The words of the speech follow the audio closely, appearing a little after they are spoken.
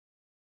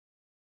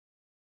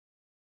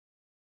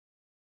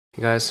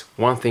Hey guys,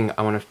 one thing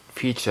I want to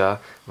feature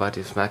about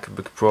this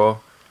MacBook Pro,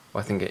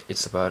 I think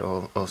it's about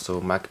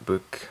also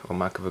MacBook or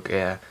MacBook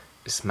Air,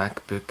 is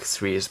MacBook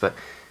 3s, but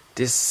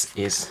this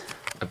is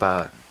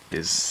about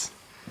this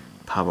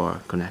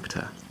power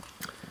connector.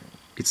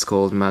 It's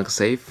called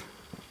MagSafe,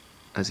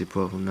 as you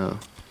probably know.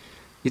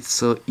 It's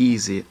so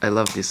easy. I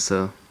love this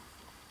so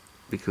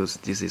because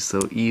this is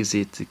so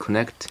easy to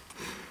connect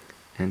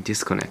and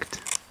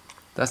disconnect.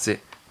 That's it.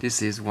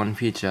 This is one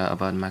feature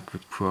about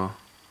MacBook Pro.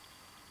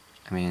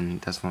 I mean,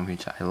 that's one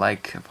feature I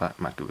like about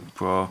MacBook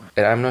Pro.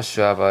 And I'm not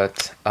sure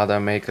about other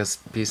makers'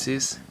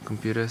 PCs,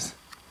 computers,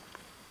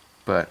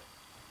 but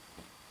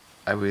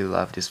I really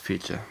love this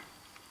feature.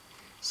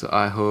 So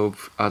I hope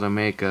other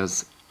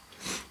makers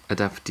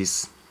adapt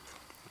this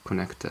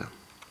connector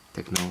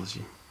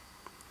technology.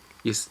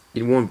 It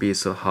won't be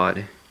so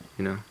hard,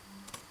 you know.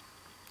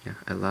 Yeah,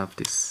 I love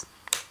this.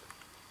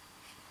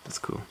 That's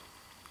cool.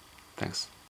 Thanks.